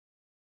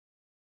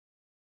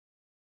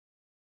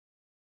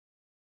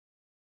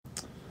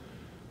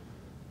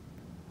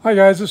Hi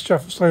guys, this is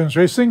Jeff at Slavens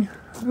Racing.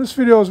 This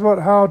video is about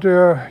how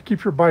to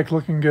keep your bike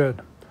looking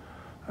good.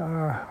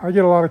 I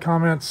get a lot of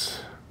comments,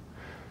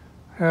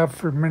 have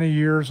for many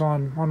years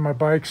on my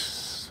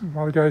bikes. A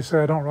lot of guys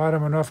say I don't ride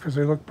them enough because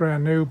they look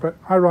brand new, but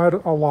I ride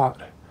a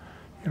lot.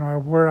 You know, I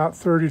wear out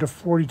 30 to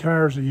 40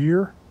 tires a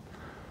year.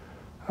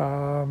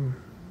 That's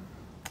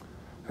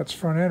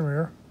front and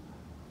rear.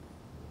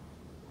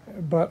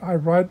 But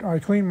I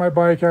clean my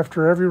bike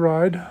after every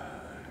ride,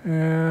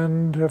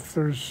 and if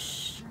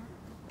there's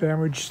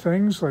damaged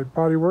things like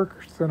bodywork,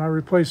 then I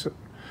replace it.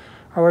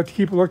 I like to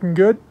keep it looking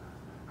good.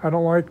 I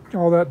don't like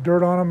all that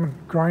dirt on them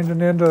and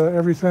grinding into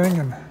everything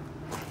and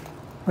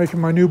making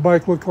my new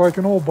bike look like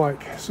an old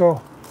bike.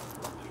 So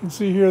you can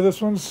see here,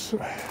 this one's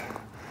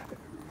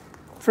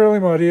fairly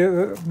muddy,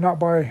 not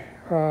by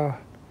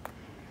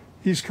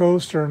East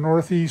Coast or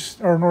Northeast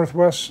or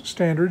Northwest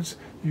standards.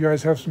 You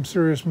guys have some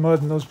serious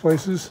mud in those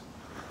places.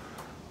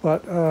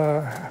 But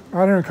out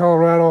here in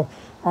Colorado,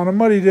 on a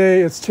muddy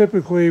day, it's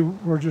typically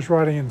we're just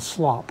riding in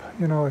slop.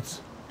 You know, it's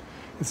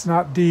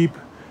not deep.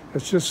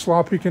 It's just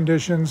sloppy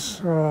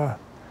conditions,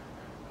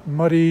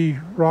 muddy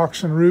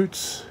rocks and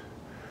roots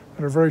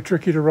that are very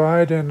tricky to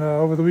ride. And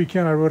over the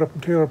weekend, I rode up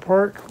in Taylor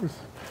Park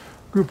with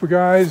a group of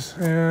guys,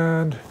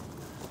 and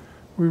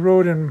we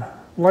rode in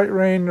light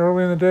rain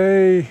early in the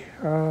day,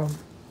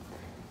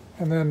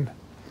 and then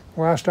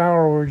last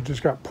hour we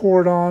just got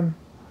poured on.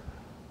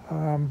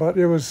 But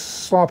it was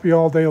sloppy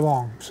all day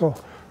long. So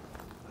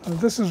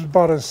this is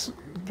about as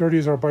dirty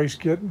as our bikes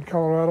get in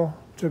Colorado,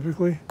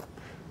 typically.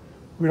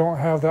 We don't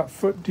have that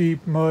foot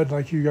deep mud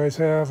like you guys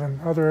have in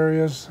other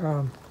areas.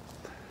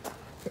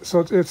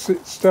 So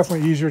it's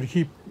definitely easier to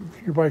keep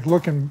your bike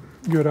looking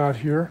good out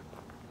here.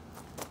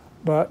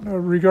 But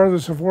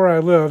regardless of where I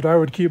lived, I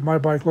would keep my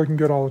bike looking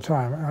good all the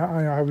time.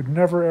 I would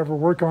never ever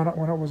work on it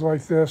when it was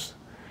like this.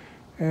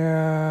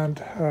 And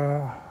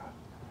I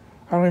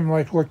don't even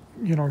like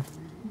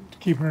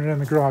keeping it in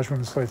the garage when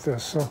it's like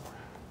this. So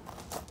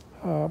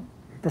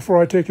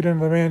before I take it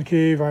into the man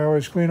cave, I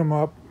always clean them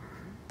up,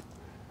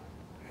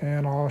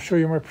 and I'll show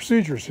you my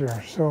procedures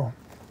here. So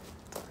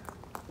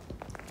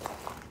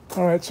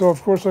all right, so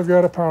of course I've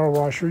got a power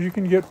washer. You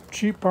can get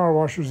cheap power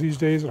washers these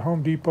days at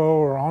Home Depot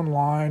or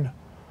online.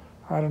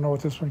 I don't know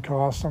what this one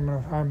costs.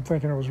 I'm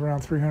thinking it was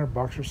around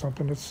 $300 or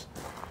something. It's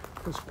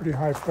pretty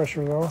high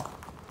pressure though.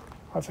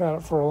 I've had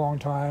it for a long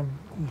time.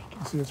 You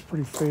can see it's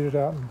pretty faded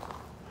out and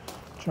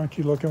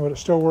junky looking, but it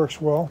still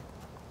works well.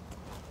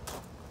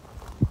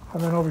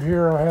 And then over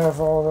here I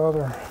have all the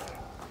other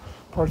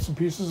parts and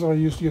pieces that I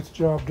use to get the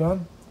job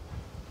done.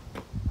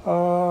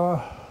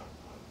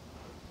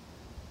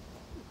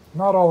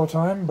 Not all the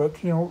time,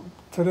 but you know,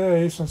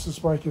 today, since this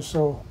bike is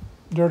so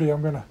dirty,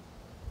 I've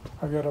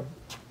got a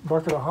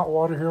bucket of hot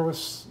water here with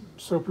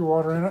soapy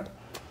water in it,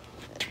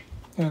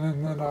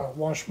 and then a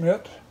wash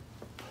mitt.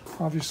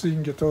 Obviously you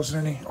can get those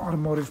in any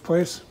automotive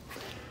place.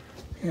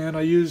 And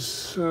I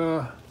use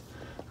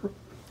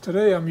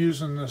today I'm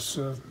using this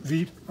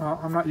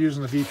I'm not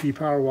using the VP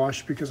Power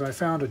Wash because I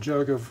found a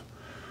jug of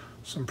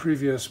some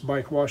previous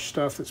bike wash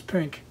stuff that's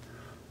pink.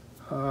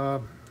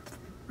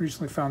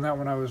 Recently found that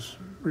when I was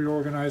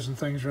reorganizing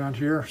things around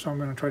here, so I'm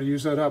going to try to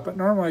use that up. But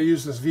normally I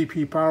use this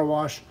VP Power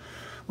Wash.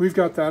 We've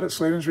got that at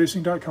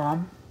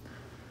slavensracing.com.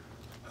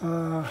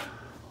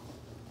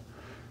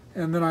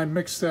 And then I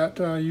mix that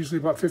usually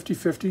about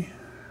 50-50,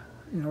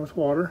 you know, with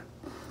water.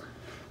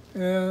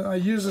 And I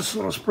use this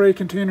little spray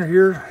container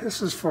here.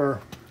 This is for,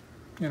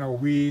 you know,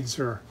 weeds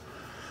or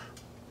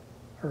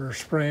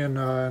spraying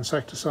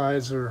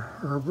insecticides or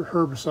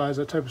herbicides,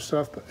 that type of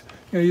stuff. But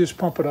you know, you just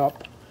pump it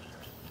up.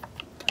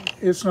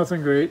 It's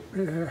nothing great.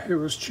 It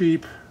was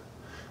cheap.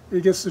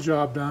 It gets the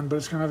job done, but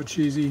it's kind of a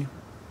cheesy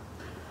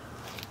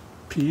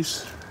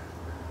piece.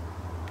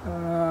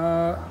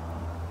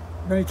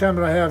 Anytime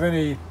that I have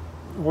any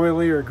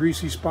oily or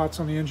greasy spots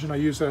on the engine, I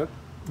use that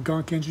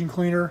gunk engine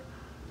cleaner.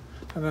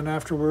 And then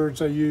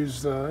afterwards I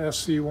use the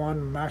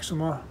SC1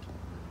 Maxima.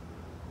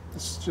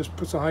 This just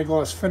puts a high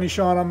gloss finish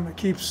on them. It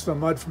keeps the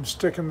mud from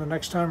sticking the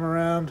next time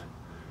around.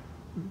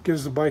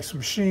 Gives the bike some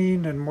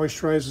sheen and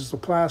moisturizes the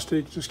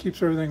plastic. Just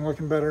keeps everything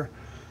looking better.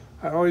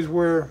 I always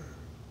wear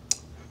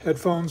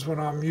headphones when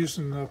I'm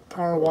using the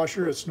power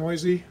washer. It's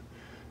noisy.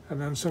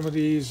 And then some of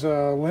these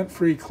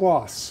lint-free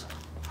cloths.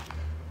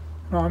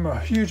 Now, I'm a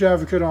huge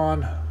advocate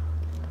on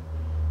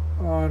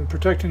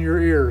protecting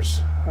your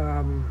ears.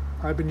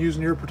 I've been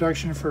using ear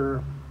protection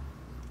for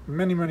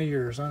many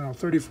years. I don't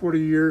know, 30-40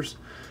 years.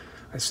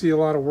 I see a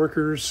lot of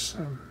workers,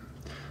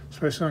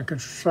 especially on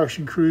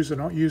construction crews, that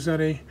don't use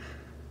any.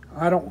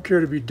 I don't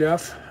care to be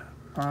deaf.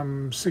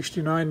 I'm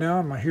 69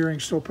 now and my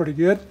hearing's still pretty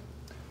good.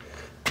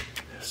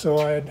 So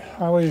I'd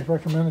highly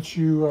recommend that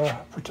you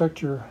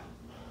protect your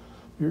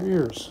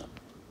ears.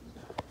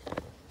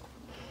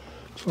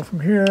 So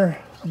from here,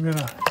 I'm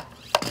gonna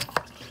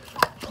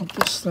pump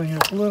this thing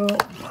up a little.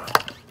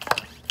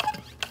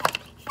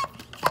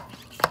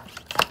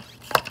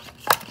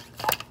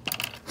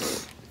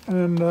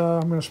 And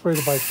I'm gonna spray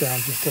the bike down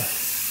just to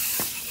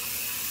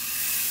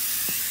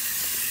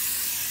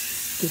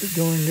get it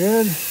going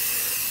good.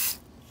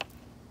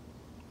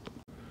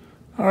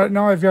 All right,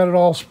 now I've got it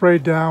all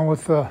sprayed down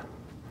with the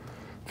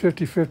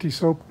 50/50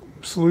 soap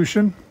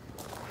solution,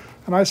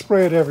 and I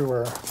spray it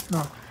everywhere. You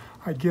know,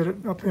 I get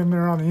it up in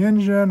there on the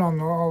engine, on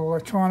all the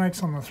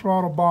electronics, on the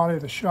throttle body,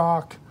 the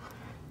shock,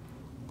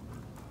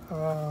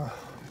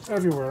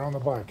 everywhere on the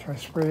bike. I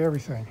spray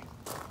everything.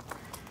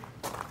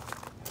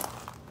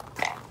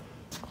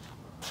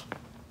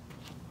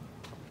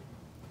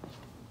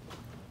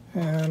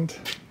 And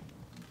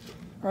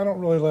I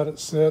don't really let it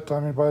sit. I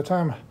mean, by the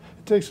time,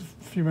 it takes a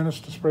few minutes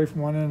to spray from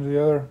one end to the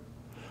other.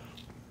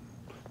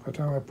 By the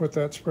time I put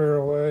that sprayer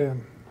away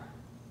and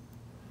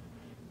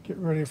get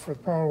ready for the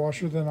power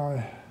washer, then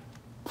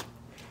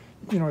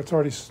it's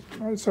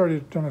already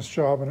done its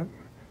job, and it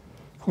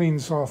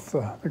cleans off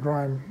the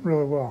grime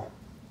really well.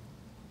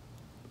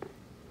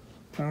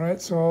 All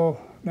right,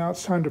 so now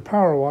it's time to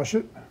power wash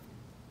it.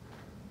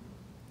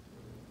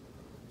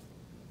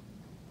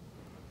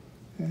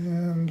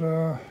 And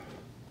all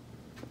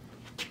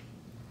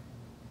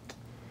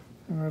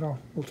right,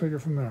 we'll take it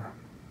from there.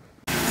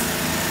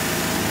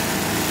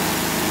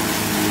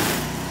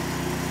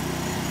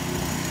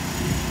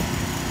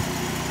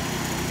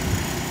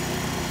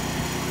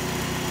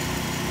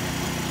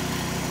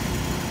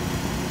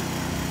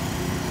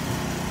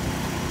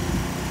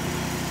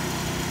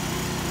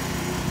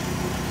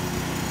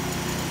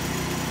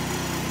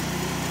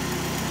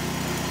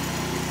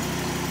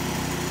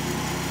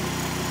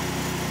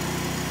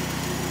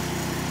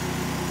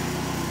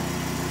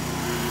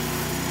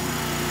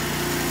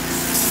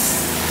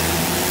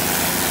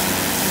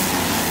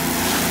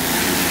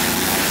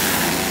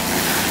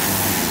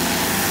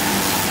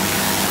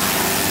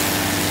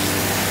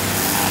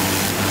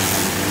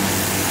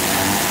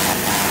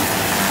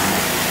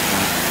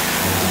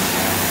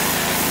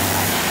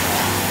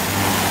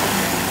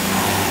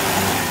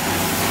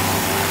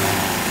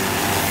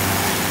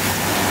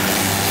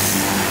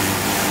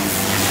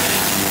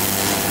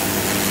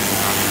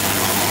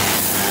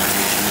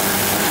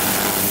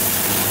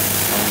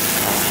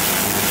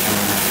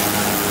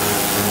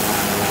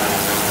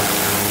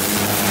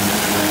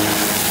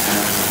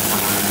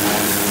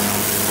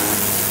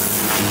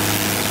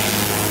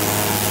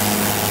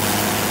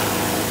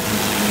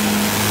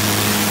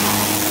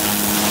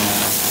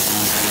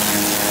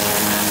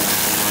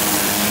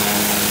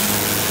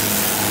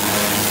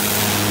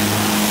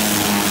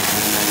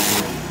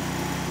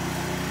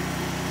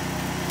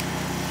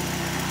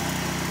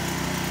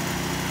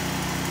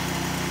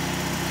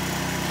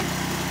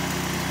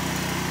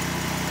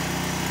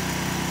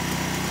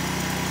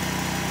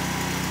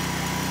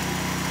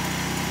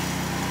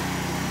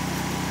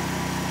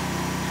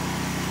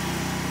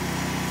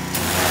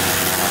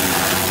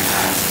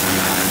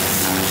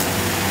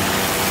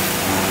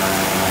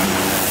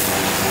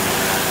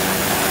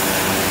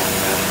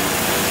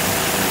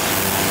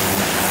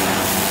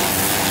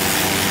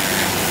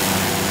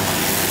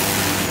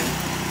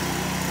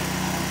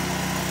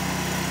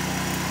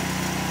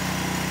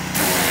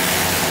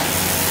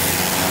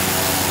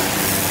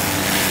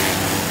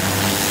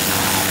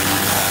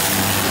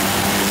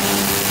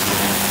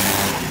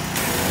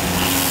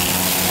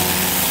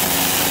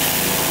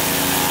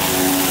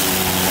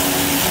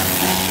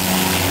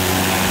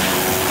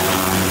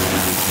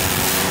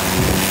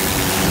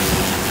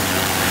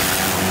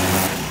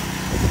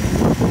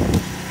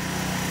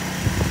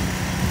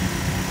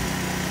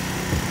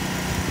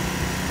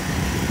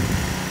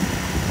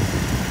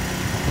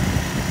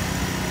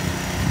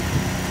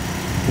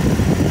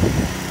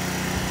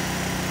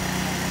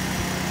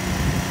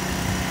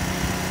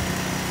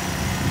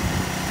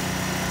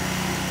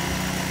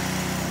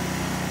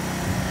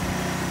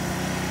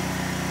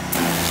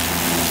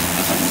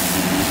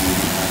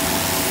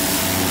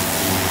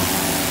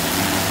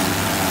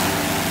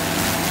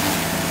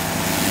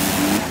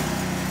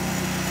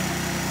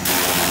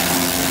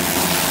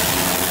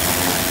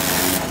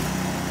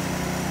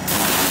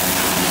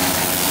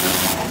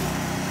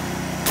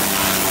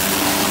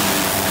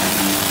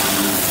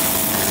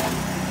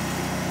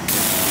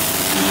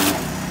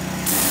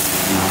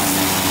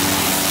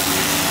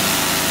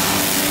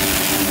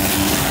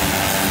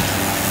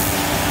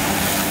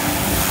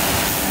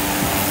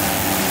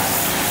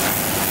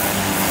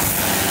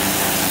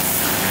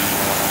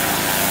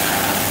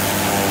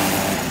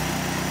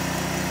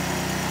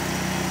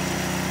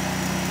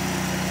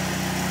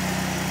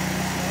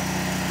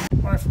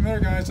 All right, from there,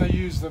 guys, I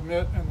use the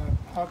mitt and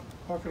the hot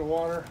bucket of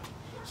water,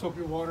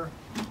 soapy water,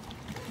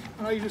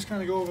 and I just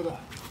kind of go over the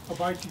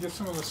bike to get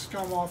some of the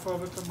scum off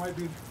of it that might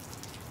be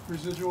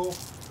residual.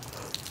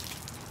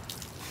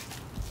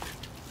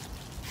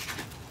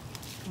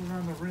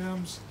 Around the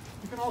rims.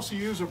 You can also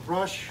use a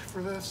brush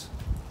for this.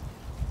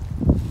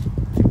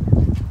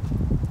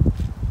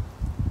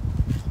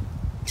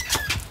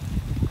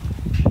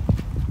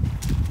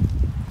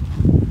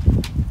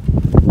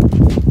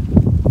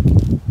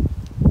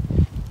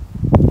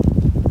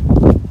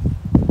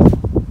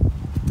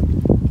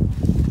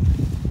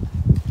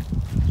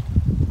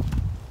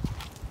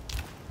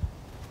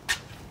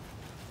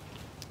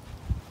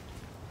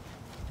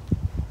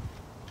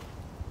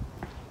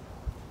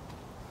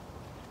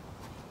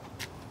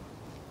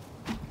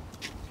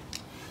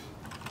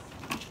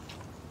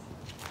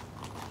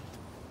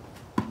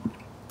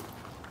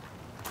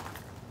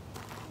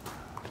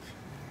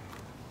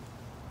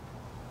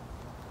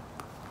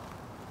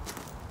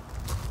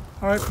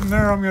 All right, from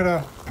there I'm going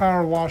to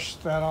power wash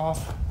that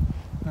off, and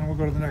then we'll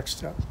go to the next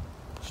step.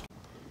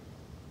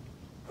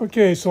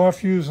 Okay, so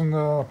after using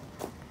the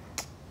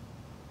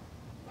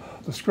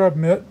scrub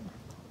mitt,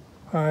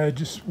 I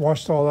just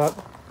washed all that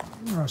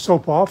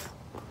soap off.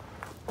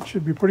 It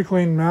should be pretty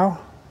clean now.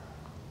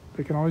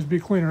 They can always be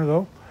cleaner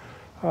though.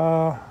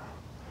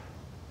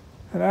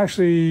 And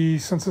actually,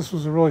 since this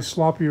was a really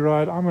sloppy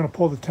ride, I'm going to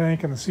pull the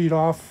tank and the seat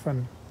off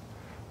and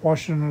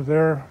wash it under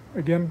there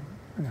again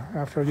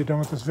after I get done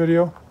with this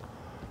video.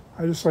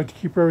 I just like to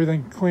keep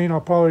everything clean.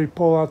 I'll probably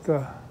pull out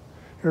the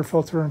air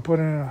filter and put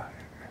in one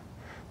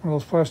of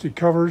those plastic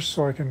covers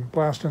so I can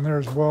blast in there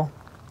as well.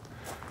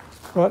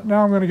 But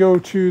now I'm going to go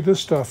to this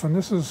stuff, and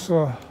this is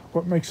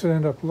what makes it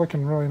end up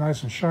looking really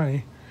nice and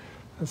shiny.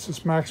 It's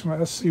this Maxima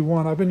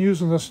SC1. I've been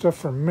using this stuff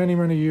for many,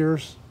 many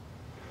years.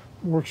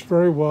 It works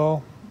very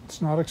well.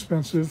 It's not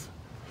expensive.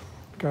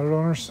 Got it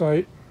on our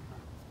site.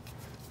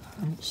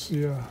 I don't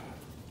see a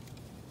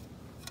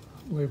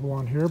label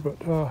on here,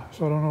 but so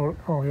I don't know what,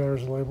 oh yeah,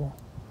 there's a label.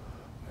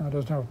 Yeah, it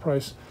doesn't have a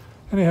price.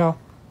 Anyhow,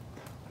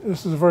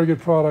 this is a very good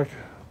product.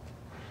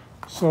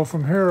 So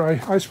from here,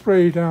 I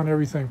spray down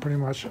everything pretty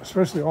much,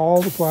 especially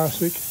all the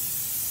plastic.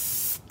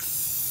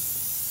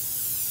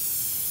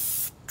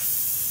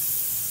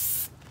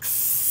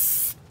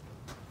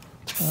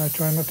 I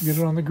try not to get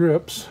it on the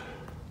grips.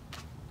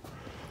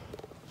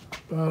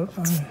 But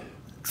I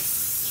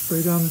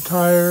spray down the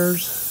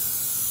tires.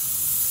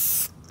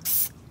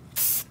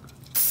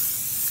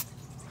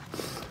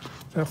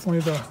 Definitely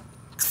the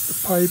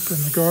pipe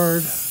and the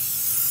guard.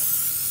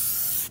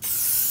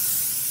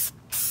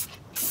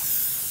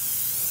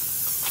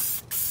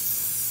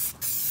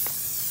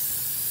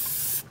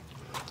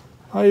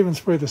 I even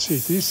spray the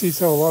seats. These seats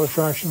have a lot of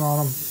traction on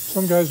them.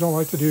 Some guys don't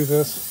like to do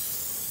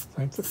this. I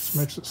think this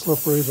makes it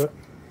slippery, but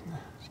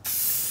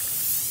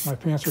my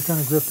pants are kind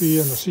of grippy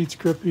and the seat's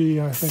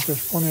grippy. I think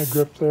there's plenty of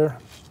grip there.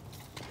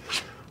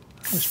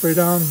 I spray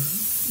down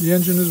the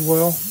engine as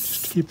well,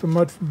 just to keep the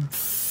mud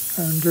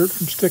and dirt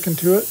from sticking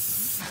to it.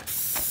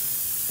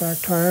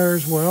 Back tire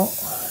as well,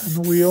 and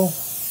the wheel.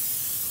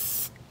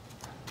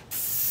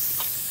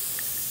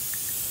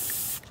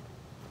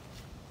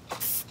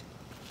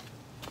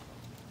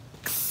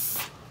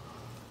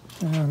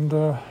 And,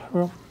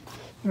 well,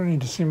 you don't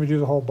need to see me do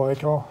the whole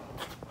bike.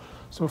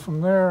 So from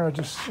there, I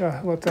just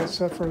let that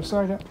set for a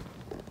second.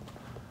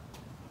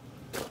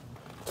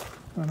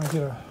 And I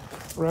get a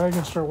rag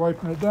and start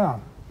wiping it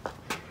down.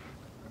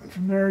 And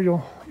from there,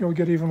 you'll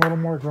get even a little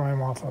more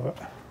grime off of it.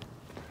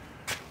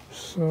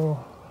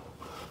 So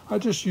I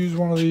just use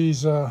one of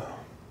these, what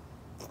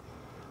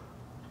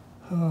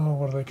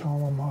do they call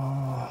them?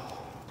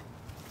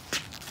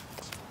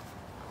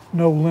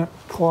 No lint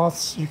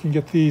cloths. You can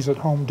get these at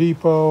Home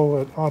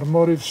Depot, at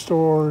automotive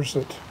stores,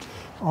 at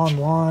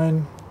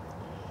online,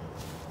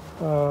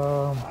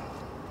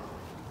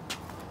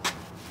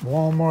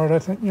 Walmart. I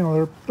think, you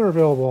know, they're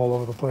available all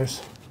over the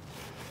place.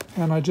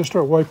 And I just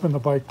start wiping the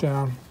bike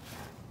down,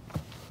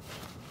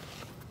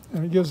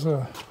 and it gives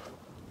a,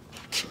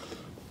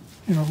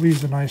 you know,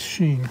 leaves a nice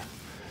sheen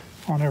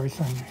on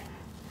everything.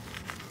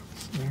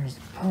 So there's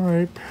the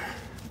pipe.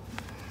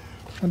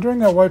 And during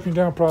that wiping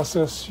down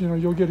process, you know,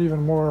 you'll get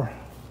even more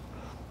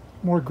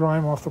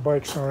grime off the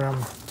bike. Sorry, I'm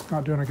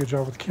not doing a good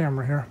job with the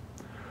camera here.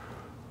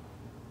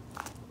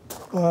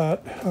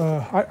 But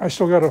I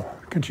still got to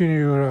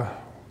continue to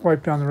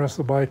wipe down the rest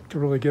of the bike to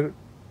really get it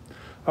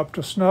up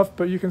to snuff,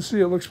 but you can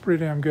see it looks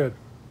pretty damn good.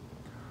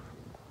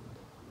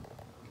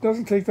 It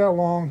doesn't take that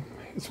long.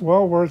 It's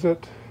well worth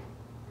it.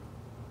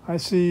 I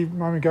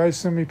mean, guys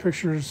send me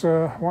pictures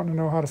wanting to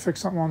know how to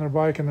fix something on their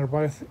bike, and their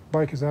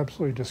bike is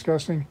absolutely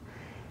disgusting.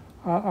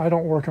 I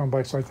don't work on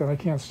bikes like that. I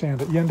can't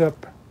stand it. You end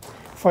up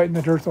fighting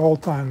the dirt the whole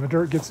time. The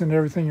dirt gets into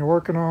everything you're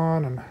working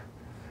on, and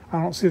I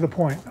don't see the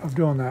point of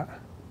doing that.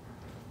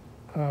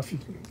 If you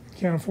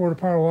can't afford a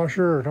power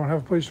washer or don't have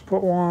a place to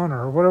put one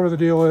or whatever the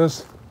deal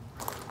is,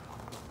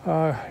 you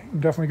can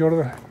definitely go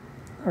to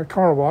the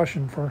car wash,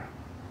 and for,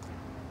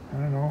 I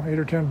don't know, $8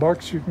 or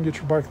 $10, you can get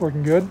your bike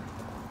looking good.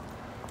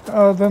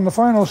 Then the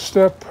final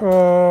step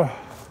in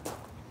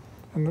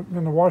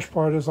the wash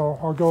part is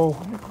I'll go,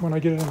 when I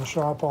get it in the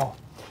shop, I'll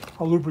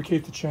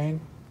lubricate the chain.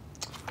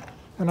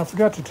 And I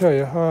forgot to tell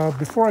you,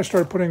 before I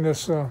started putting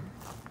this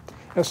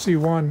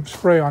SC1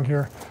 spray on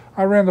here,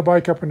 I ran the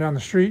bike up and down the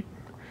street.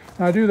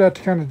 And I do that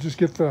to kind of just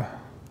get the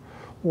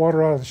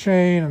water out of the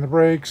chain and the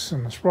brakes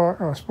and the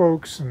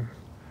spokes and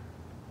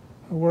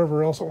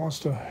wherever else it wants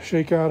to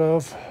shake out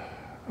of.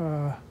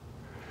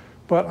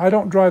 But I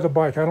don't dry the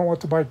bike. I don't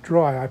let the bike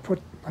dry. I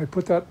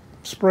put that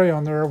spray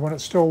on there when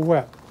it's still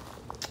wet.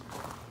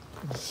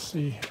 Let's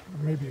see,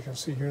 maybe you can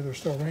see here, there's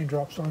still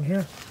raindrops on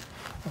here,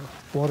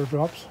 water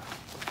drops.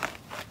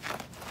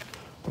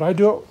 But I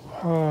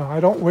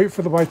don't wait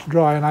for the bike to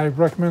dry, and I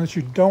recommend that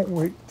you don't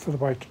wait for the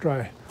bike to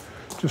dry.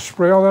 Just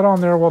spray all that on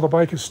there while the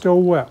bike is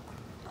still wet.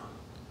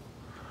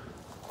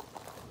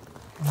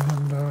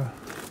 And I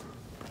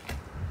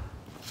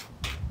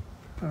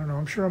don't know,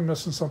 I'm sure I'm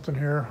missing something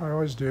here. I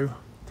always do.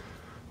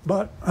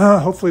 But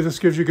hopefully this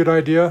gives you a good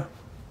idea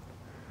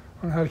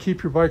on how to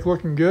keep your bike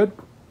looking good.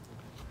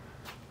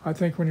 I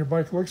think when your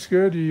bike looks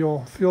good,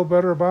 you'll feel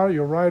better about it,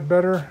 you'll ride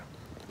better.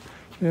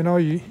 You know,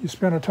 you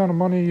spend a ton of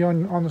money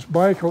on this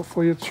bike.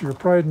 Hopefully it's your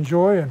pride and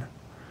joy, and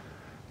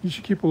you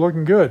should keep it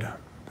looking good.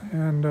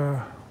 And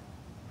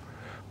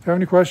if you have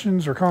any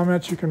questions or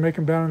comments, you can make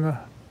them down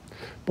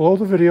below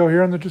the video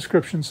here in the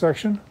description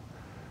section.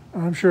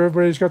 I'm sure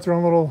everybody's got their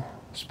own little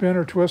spin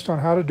or twist on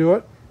how to do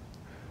it.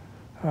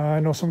 I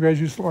know some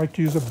guys like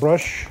to use a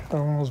brush,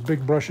 one of those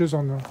big brushes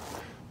on the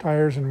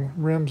tires and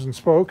rims and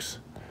spokes.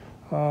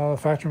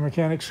 Factory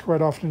mechanics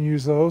quite often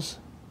use those.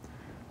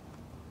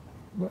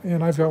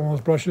 And I've got one of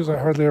those brushes. I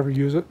hardly ever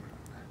use it.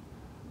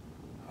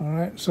 All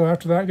right, so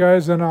after that,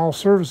 guys, then I'll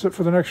service it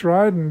for the next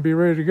ride and be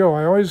ready to go.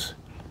 I always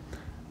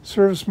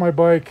service my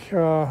bike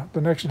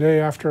the next day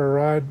after a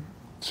ride,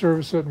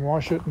 service it and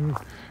wash it and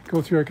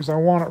go through it because I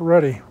want it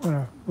ready. When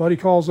a buddy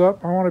calls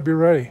up, I want to be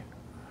ready.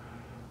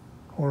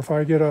 Or if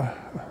I get a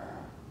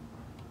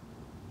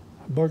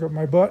bug up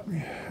my butt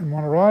and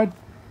want to ride,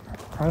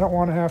 I don't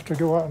want to have to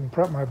go out and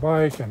prep my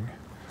bike and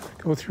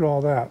go through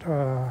all that.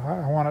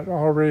 I want it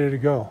all ready to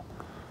go.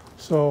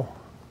 So,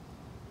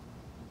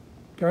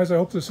 guys, I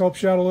hope this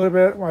helps you out a little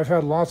bit. I've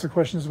had lots of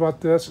questions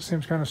about this. It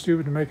seems kind of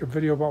stupid to make a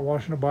video about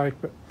washing a bike,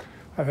 but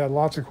I've had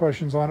lots of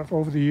questions on it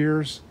over the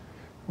years.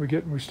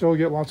 We still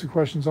get lots of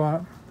questions on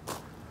it,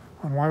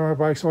 on why my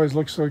bikes always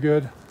look so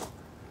good.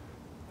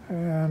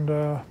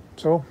 And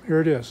so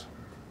here it is.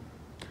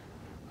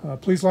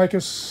 Please like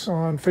us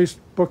on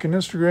Facebook and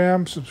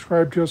Instagram.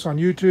 Subscribe to us on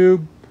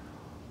YouTube.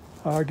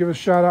 Give us a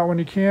shout out when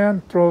you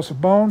can. Throw us a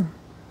bone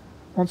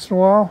once in a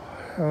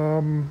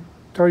while.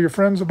 Tell your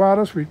friends about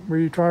us.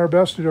 We try our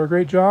best to do a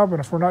great job, and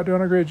if we're not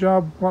doing a great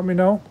job, let me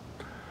know.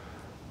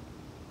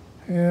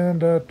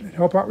 And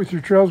help out with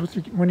your trails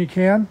when you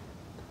can.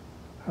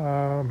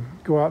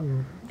 Go out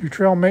and do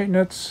trail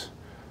maintenance.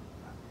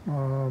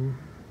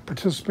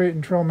 Participate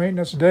in trail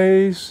maintenance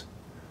days.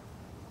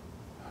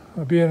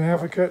 Be an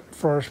advocate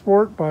for our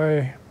sport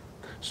by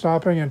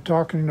stopping and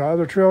talking to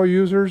other trail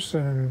users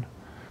and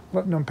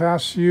letting them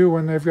pass you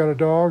when they've got a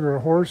dog or a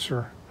horse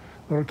or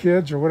little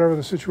kids or whatever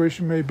the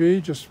situation may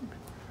be. Just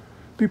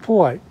be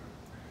polite.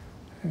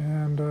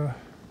 And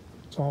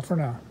that's all for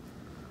now.